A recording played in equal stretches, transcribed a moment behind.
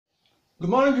Good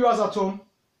morning, viewers at home.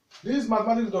 This is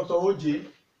Mathematics Dr. OJ.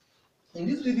 In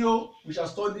this video, we shall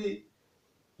study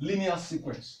linear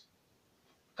sequence.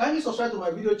 Kindly subscribe to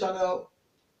my video channel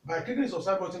by clicking the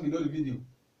subscribe button below the video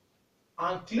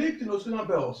and click the notification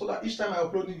bell so that each time I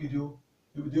upload a video,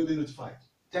 you'll be duly notified.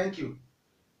 Thank you.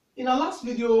 In our last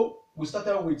video, we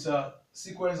started with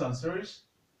sequence and series.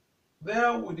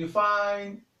 There we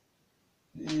define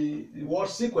the word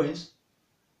sequence.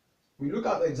 We look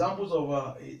at examples of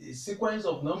a sequence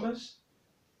of numbers,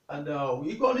 and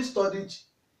we equally studied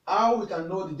how we can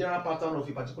know the general pattern of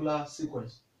a particular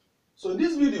sequence. So in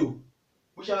this video,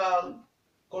 we shall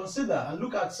consider and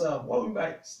look at what we mean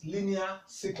by linear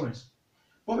sequence.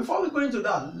 But before we go into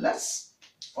that, let's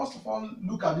first of all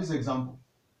look at this example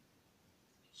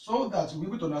so that we'll be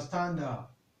able to understand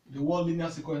the word linear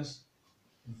sequence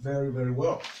very, very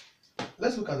well.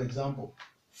 Let's look at the example.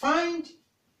 Find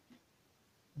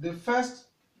the first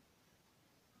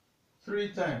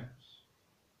three times.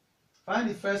 Find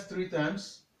the first three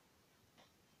times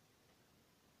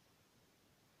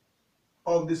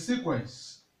of the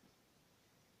sequence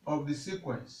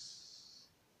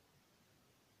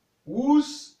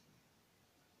whose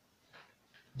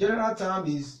general term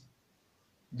is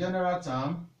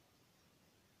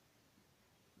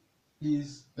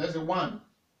let's say 1.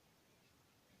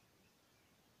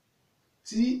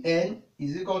 Tn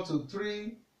is equal to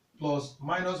 3 plus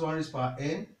minus 1 raised power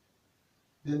n.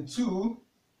 Then 2,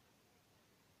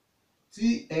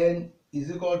 Tn is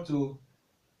equal to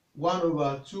 1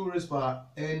 over 2 raised power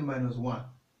n minus 1.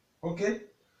 Okay?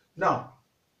 Now,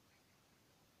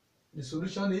 the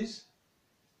solution is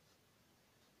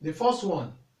the first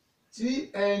one.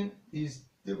 Tn is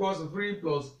equal to 3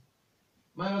 plus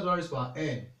minus 1 raised power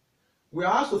n. We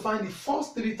are asked to find the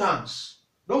first three terms.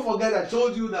 Don't forget I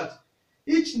told you that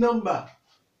each number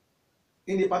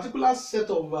in a particular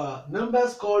set of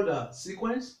numbers called a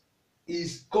sequence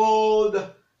is called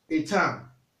a term.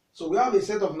 So we have a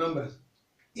set of numbers.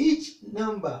 Each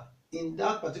number in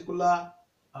that particular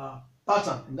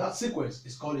pattern, in that sequence,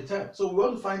 is called a term. So we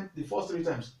want to find the first three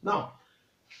terms. Now,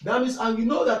 that means, and we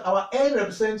know that our n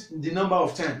represents the number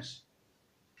of terms.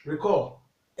 Recall,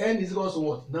 n is equal to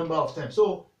what? Number of terms.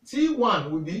 So T1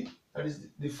 will be, that is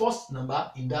the first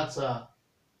number in that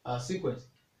sequence.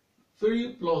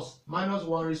 3 plus minus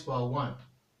 1 raised power 1.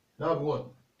 That will be what?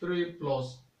 3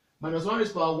 plus minus 1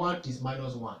 raised power 1 is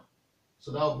minus 1.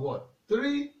 So that will be what?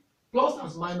 3 plus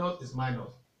times minus is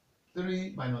minus.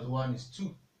 3 minus 1 is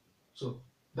 2. So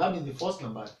that means the first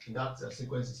number in that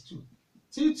sequence is 2.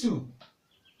 T2,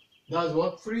 that's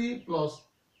what? 3 plus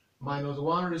minus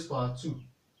 1 raised power 2.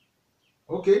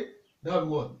 Okay, that will be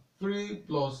what? 3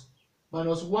 plus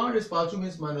minus 1 raised power 2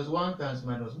 means minus 1 times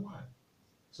minus 1.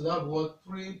 So that will be what?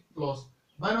 3 plus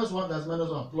minus 1 times minus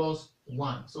 1 plus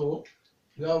 1. So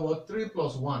you have what? 3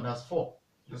 plus 1, that's 4.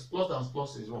 This plus times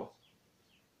plus is what?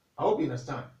 I hope you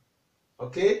understand.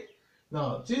 Okay?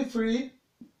 Now, T3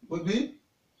 would be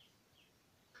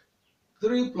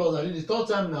 3 plus, I did the third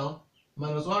time now,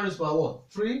 minus 1 raised power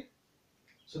what? 3.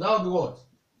 So that would be what?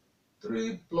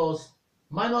 3 plus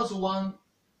minus 1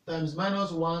 times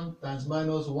minus 1 times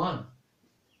minus 1.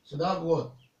 So that would be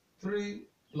what? 3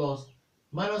 plus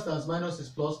minus times minus is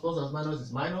plus, plus times minus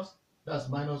is minus. That's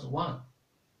minus 1.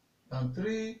 And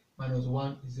 3 minus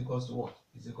 1 is equals to what?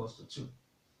 Is equals to 2.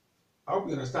 I hope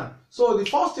you understand. So the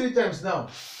first three times now,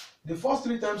 the first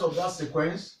three times of that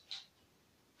sequence,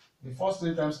 the first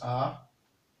three times are,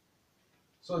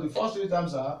 the first 3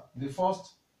 times are,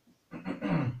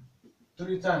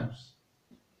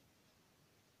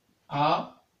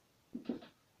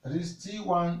 that is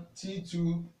T1,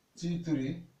 T2,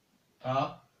 T3.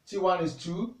 T1 is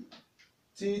 2,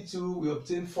 T2 we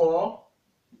obtain 4,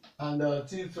 and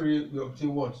T3 we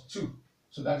obtain what? 2.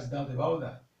 So that is doubt about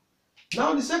that.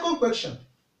 Now the second question,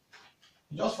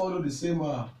 you just follow the same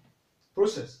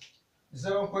process. The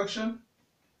second question,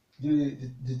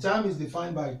 the term is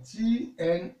defined by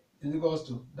Tn is equals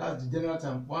to, that's the general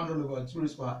term, 1 over 2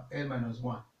 raised power n minus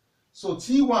 1. So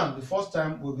T1, the first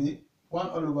term, will be 1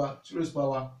 over 2 raised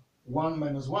power 1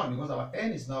 minus 1, because our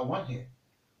n is now 1 here.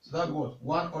 So that what?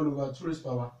 1 over 2 raised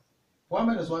power 1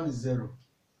 minus 1 is 0.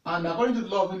 And according to the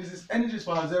law of indices, any raised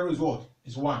power 0 is what?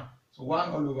 Is 1. So 1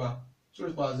 over 2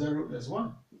 raised power 0 is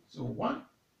 1. So 1.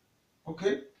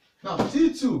 Okay. Now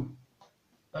T2,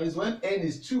 that is when n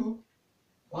is 2,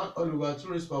 1 over 2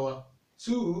 raised power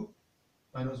 2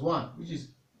 minus 1, which is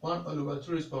 1 over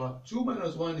 2 raised power 2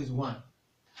 minus 1 is 1.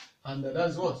 And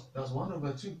that's what? That's 1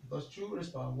 over 2, because 2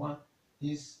 raised power 1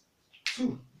 is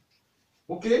 2.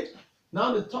 Okay.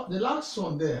 Now the last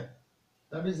one there,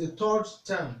 that is the third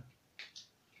term.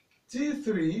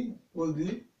 T3 will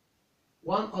be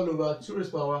 1 all over 2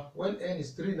 raised power, when n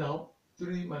is 3 now,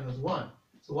 3 minus 1.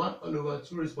 So 1 all over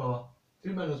 2 raised power,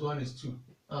 3 minus 1 is 2.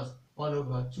 That's 1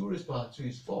 over 2 raised power 2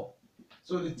 is 4.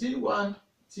 So the T1,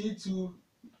 T2,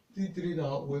 T3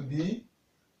 now will be,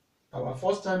 our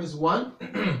first time is 1,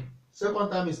 second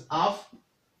time is half,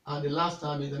 and the last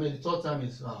time is, the third time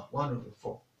is 1 over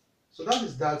 4. So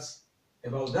that's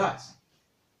about that.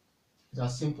 It's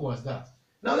as simple as that.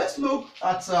 Now let's look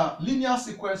at linear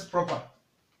sequence proper.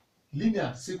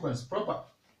 Linear sequence proper.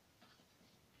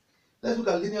 Let's look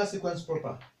at linear sequence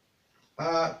proper.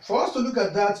 For us to look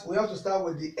at that, we have to start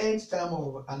with the nth term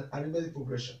of an arithmetic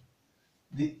progression.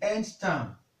 The nth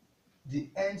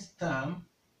term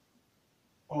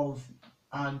of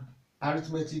an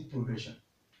arithmetic progression.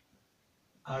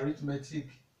 Arithmetic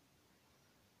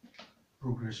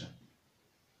progression.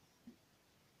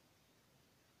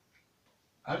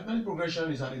 Arithmetic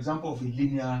progression is an example of a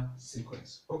linear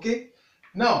sequence. Okay?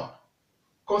 Now,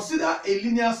 consider a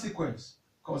linear sequence.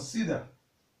 Consider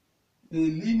a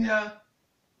linear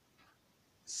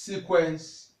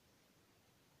sequence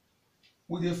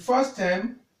with a first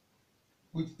term,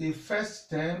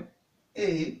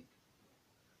 A.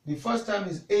 The first term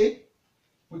is A,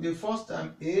 with the first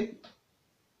term A,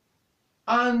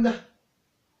 and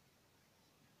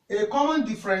a common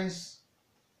difference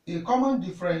D. A common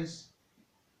difference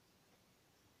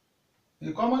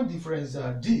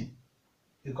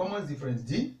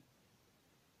D.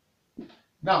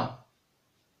 Now,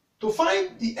 to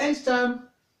find the nth term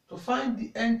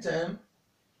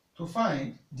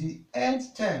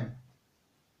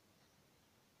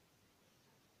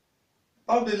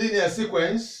of the linear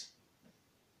sequence,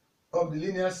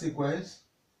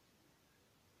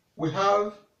 we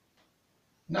have,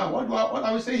 now what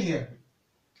are we saying here?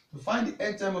 To find the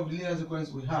nth term of the linear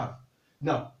sequence, we have,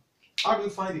 now how do we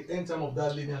find the nth term of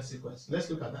that linear sequence? Let's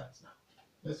look at that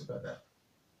now.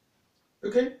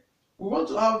 Okay,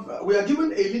 we are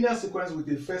given a linear sequence with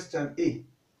a first term A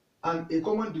and a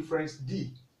common difference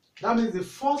D. That means the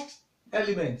first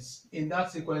elements in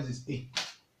that sequence is A.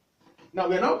 Now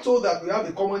we are now told that we have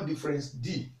a common difference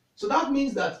D. So that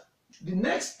means that the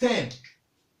next term,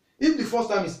 if the first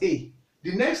term is A,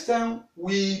 the next term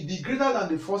will be greater than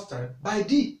the first term by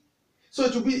D. So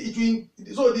so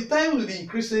the time will be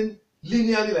increasing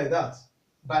linearly like that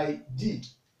by D.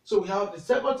 So we have the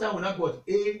second term will now be what?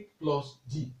 A plus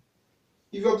D.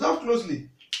 If you observe closely,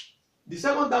 the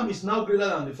second term is now greater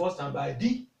than the first term by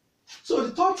D. So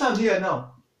the third term here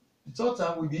now, the third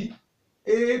term will be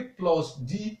A plus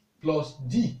D plus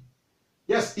D.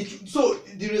 Yes, so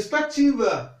the respective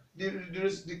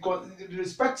the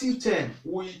respective term,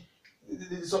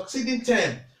 the succeeding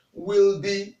term will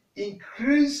be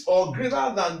increased or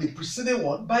greater than the preceding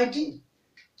one by D.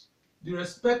 The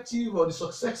respective or the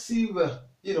successive,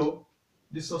 the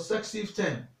successive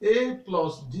term, A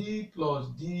plus D plus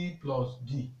D plus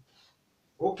D.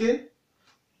 Okay?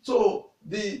 So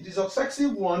the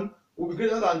successive one will be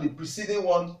greater than the preceding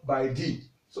one by D.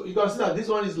 So you can see that this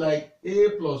one is like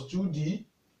A plus 2D,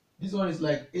 this one is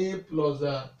like A plus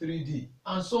 3D,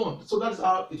 and so on. So that's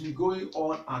how it will go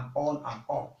on and on and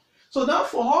on. So now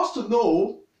for us to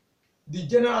know the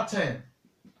general term,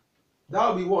 that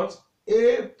will be what?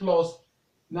 A plus,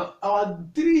 now our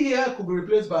 3 here could be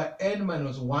replaced by n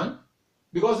minus 1,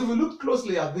 because if you look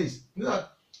closely at this, you know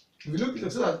that if you look,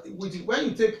 so that when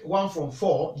you take 1 from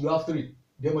 4, you have 3,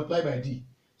 then multiply by D.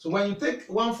 So when you take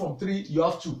 1 from 3, you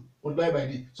have 2, multiply by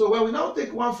D. So when we now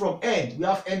take 1 from n, we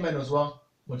have n minus 1,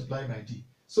 multiply by D.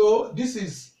 So this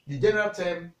is the general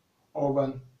term of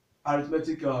an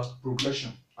arithmetic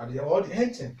progression, or the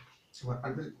end term.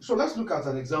 So let's look at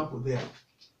an example there.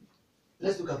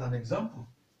 Let's look at an example.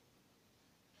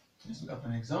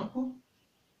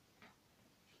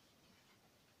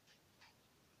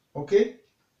 Okay.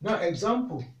 Now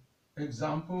example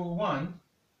 1.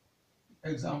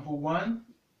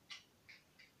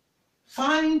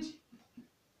 Find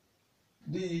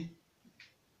the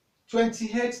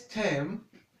 28th term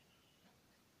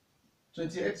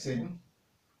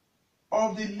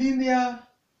of the linear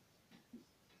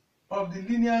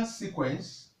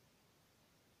sequence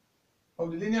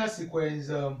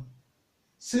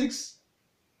 6,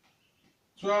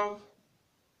 12,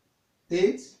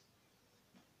 8,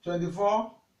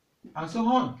 24, and so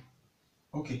on.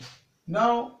 Okay.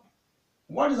 Now,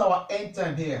 what is our end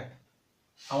time here?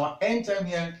 Our end time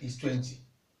here is 20.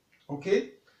 Okay.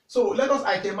 So let us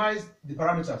itemize the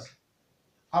parameters.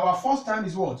 Our first time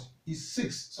is what? Is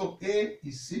 6. So A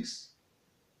is 6.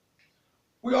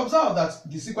 We observe that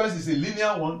the sequence is a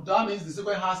linear one. That means the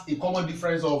sequence has a common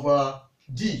difference of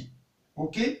D.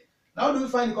 Okay. Now do we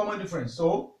find the common difference?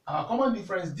 So our common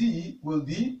difference D will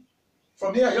be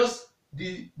from here, just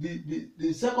the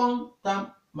second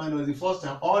term minus the first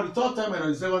term, or the third term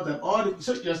minus the second term, or the,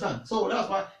 so you understand. So that's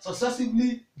why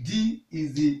successively d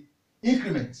is the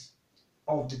increment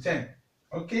of the term.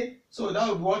 Okay, so that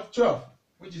would be what? 12,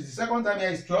 which is the second term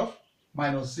here is 12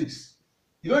 minus 6.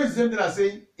 You know, it's the same thing as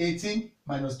saying 18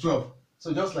 minus 12.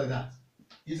 So just like that.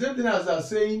 It's the same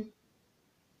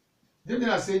thing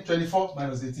as saying 24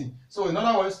 minus 18. So in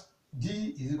other words,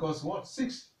 d is equal to what?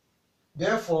 6.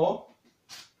 Therefore,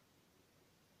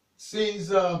 since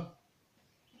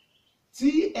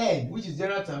Tn, which is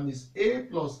general term, is a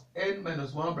plus n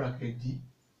minus 1 bracket d.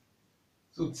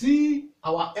 So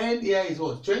our n here is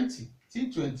what? 20.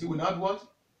 T20 will not what?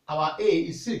 Our a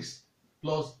is 6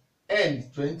 plus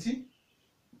n 20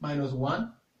 minus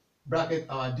 1 bracket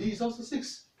our d is also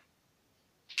 6.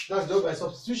 That's just by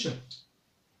substitution.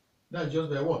 That's just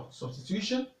by what?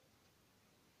 Substitution.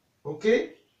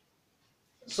 Okay.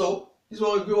 So this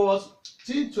one will be what?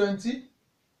 T20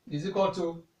 is equal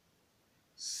to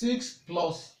 6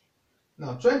 plus,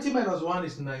 now 20 minus 1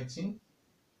 is 19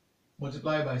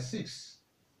 multiplied by 6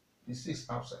 is 6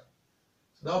 outside.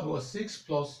 So that will be what? 6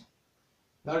 plus,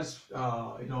 that is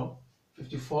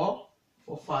 54,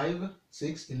 4, 5,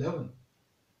 6, 11.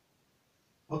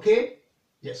 Okay?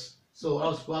 Yes. So that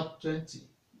was what? 20.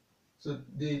 So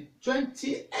the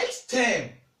 28th term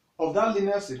of that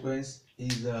linear sequence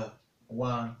is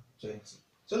 120.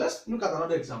 So let's look at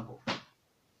another example.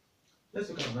 Let's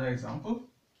look at another example.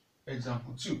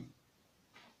 Example 2.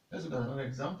 Let's look at another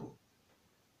example.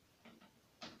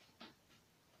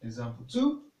 Example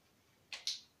 2.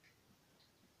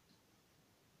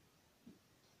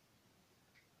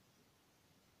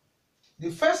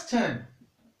 The first term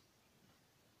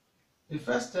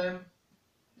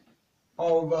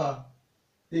of a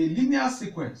linear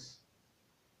sequence,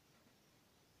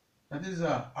 that is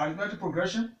arithmetic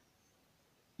progression,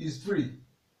 is 3,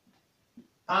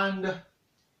 and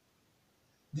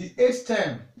the eighth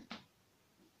term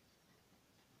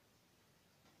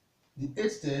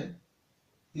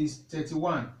is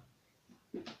 31.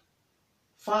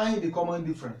 Find the common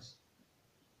difference.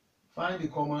 Find the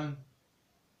common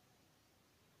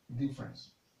difference.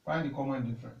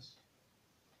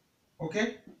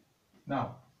 Okay?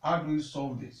 Now, how do you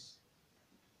solve this?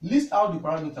 List out the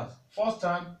parameters. First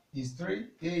term is 3.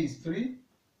 A is 3.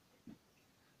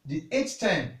 The eighth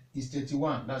term is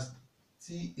 31. That's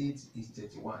T8 is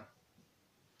 31.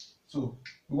 So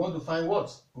we want to find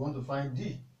what? We want to find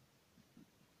D.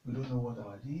 We don't know what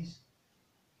our D is.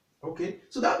 Okay,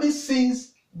 so that means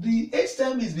since the eighth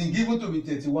term is being given to be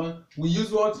 31, we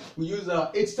use what? We use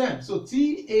eighth term. So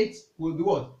T8 will be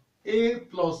what? A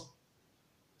plus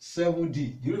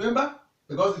 7D. Do you remember?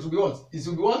 Because it will be what? It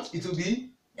will be what? It will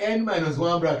be n minus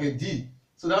 1 bracket D.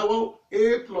 So that will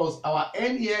A plus our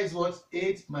n here is what?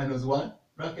 8 minus 1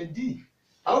 bracket D.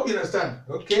 I hope you understand.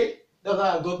 Okay, that's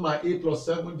how I got my A plus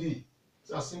 7D.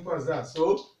 It's as simple as that.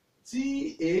 So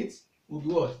T8 will be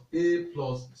what? A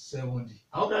plus 7D.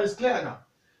 I hope that is clear now.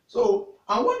 So,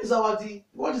 and what is our D?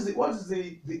 What is the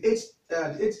eighth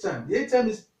term? The eighth term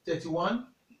is 31.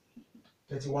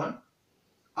 31.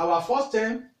 Our first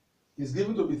term is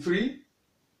given to be 3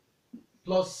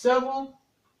 plus 7.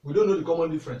 We don't know the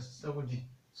common difference. 7D.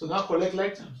 So now collect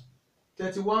like terms.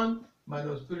 31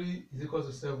 minus 3 is equal to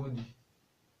 7D.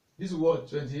 This is what?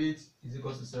 28 is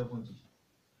equal to 7D.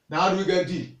 Now how do we get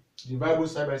D? Divide both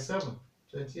side by 7.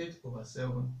 28 over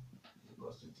 7 is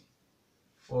equal to D.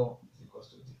 4 is equal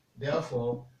to D.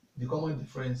 Therefore, the common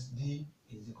difference D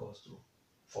is equal to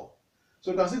 4.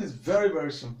 So you can see this very,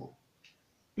 very simple.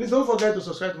 Please don't forget to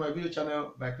subscribe to my video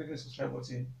channel by clicking the subscribe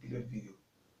button below the video.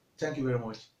 Thank you very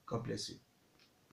much. God bless you.